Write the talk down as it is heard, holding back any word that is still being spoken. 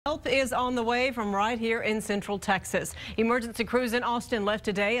Help is on the way from right here in Central Texas. Emergency crews in Austin left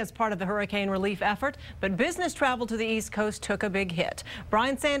today as part of the hurricane relief effort, but business travel to the East Coast took a big hit.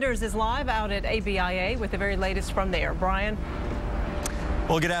 Brian Sanders is live out at ABIA with the very latest from there. Brian?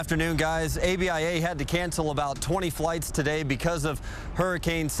 Well, good afternoon, guys. ABIA had to cancel about 20 flights today because of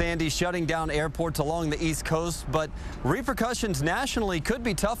Hurricane Sandy shutting down airports along the East Coast. But repercussions nationally could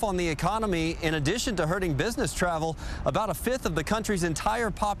be tough on the economy. In addition to hurting business travel, about a fifth of the country's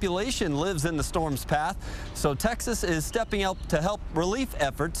entire population lives in the storm's path. So Texas is stepping up to help relief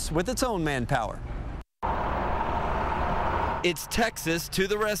efforts with its own manpower. It's Texas to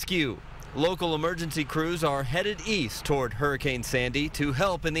the rescue. Local emergency crews are headed east toward Hurricane Sandy to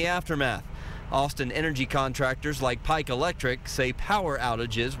help in the aftermath. Austin energy contractors like Pike Electric say power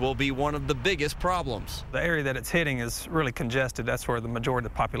outages will be one of the biggest problems. The area that it's hitting is really congested. That's where the majority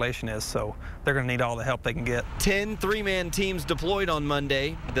of the population is, so they're going to need all the help they can get. 10 three-man teams deployed on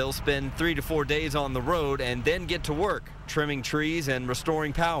Monday. They'll spend 3 to 4 days on the road and then get to work, trimming trees and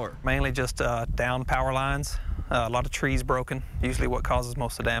restoring power. Mainly just down power lines. A lot of trees broken, usually what causes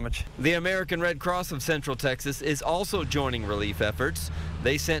most of the damage. The American Red Cross of Central Texas is also joining relief efforts.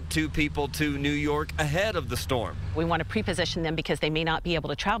 They sent 2 people to New York ahead of the storm. We want to pre-position them because they may not be able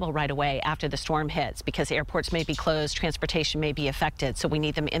to travel right away after the storm hits, because airports may be closed, transportation may be affected, so we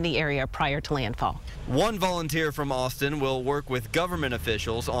need them in the area prior to landfall. One volunteer from Austin will work with government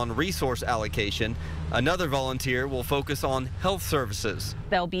officials on resource allocation. Another volunteer will focus on health services.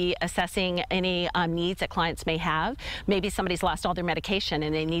 They'll be assessing any needs that clients may have. Maybe somebody's lost all their medication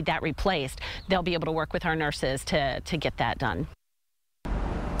and they need that replaced. They'll be able to work with our nurses to get that done.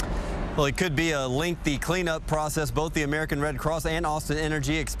 Well, it could be a lengthy cleanup process. Both the American Red Cross and Austin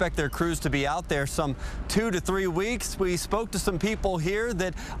Energy expect their crews to be out there some 2 to 3 weeks. We spoke to some people here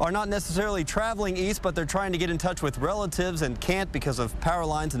that are not necessarily traveling east, but they're trying to get in touch with relatives and can't because of power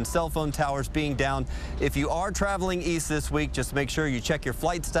lines and cell phone towers being down. If you are traveling east this week, just make sure you check your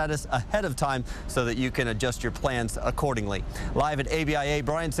flight status ahead of time so that you can adjust your plans accordingly. Live at ABIA,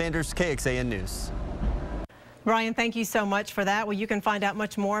 Brian Sanders, KXAN News. Brian, thank you so much for that. Well, you can find out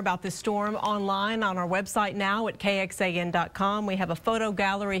much more about this storm online on our website now at kxan.com. We have a photo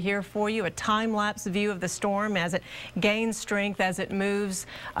gallery here for you, a time-lapse view of the storm as it gains strength, as it moves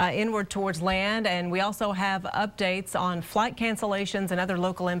inward towards land. And we also have updates on flight cancellations and other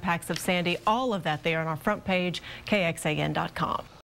local impacts of Sandy. All of that there on our front page, kxan.com.